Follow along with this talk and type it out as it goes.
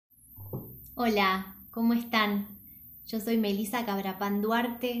Hola, ¿cómo están? Yo soy Melissa Cabrapán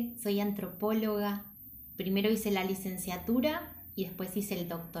Duarte, soy antropóloga. Primero hice la licenciatura y después hice el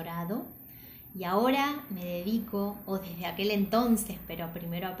doctorado. Y ahora me dedico, o desde aquel entonces, pero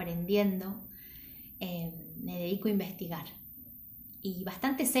primero aprendiendo, me dedico a investigar. Y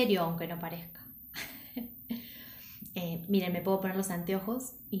bastante serio, aunque no parezca. Miren, me puedo poner los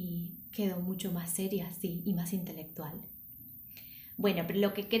anteojos y quedo mucho más seria así y más intelectual. Bueno, pero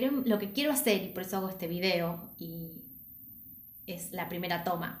lo que quiero hacer, y por eso hago este video, y es la primera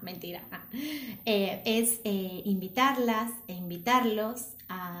toma, mentira, es invitarlas e invitarlos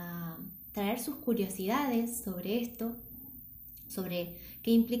a traer sus curiosidades sobre esto, sobre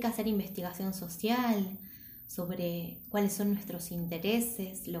qué implica hacer investigación social, sobre cuáles son nuestros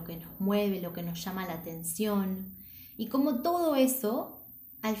intereses, lo que nos mueve, lo que nos llama la atención, y cómo todo eso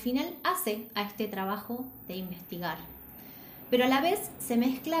al final hace a este trabajo de investigar. Pero a la vez se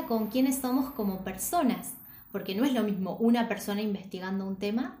mezcla con quiénes somos como personas, porque no es lo mismo una persona investigando un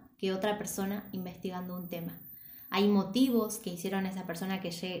tema que otra persona investigando un tema. Hay motivos que hicieron a esa persona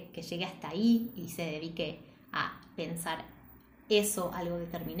que llegue hasta ahí y se dedique a pensar eso, algo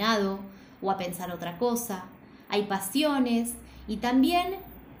determinado, o a pensar otra cosa. Hay pasiones y también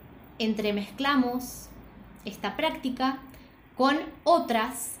entremezclamos esta práctica con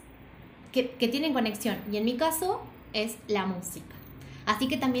otras que tienen conexión, y en mi caso es la música. Así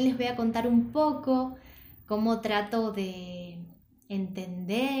que también les voy a contar un poco cómo trato de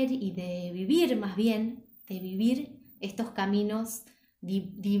entender y de vivir, más bien, de vivir estos caminos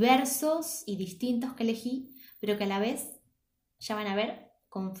diversos y distintos que elegí, pero que a la vez, ya van a ver,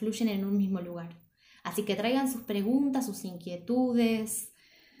 confluyen en un mismo lugar. Así que traigan sus preguntas, sus inquietudes,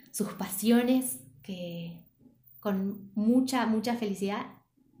 sus pasiones, que con mucha felicidad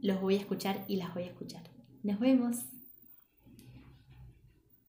los voy a escuchar y las voy a escuchar. Nos vemos.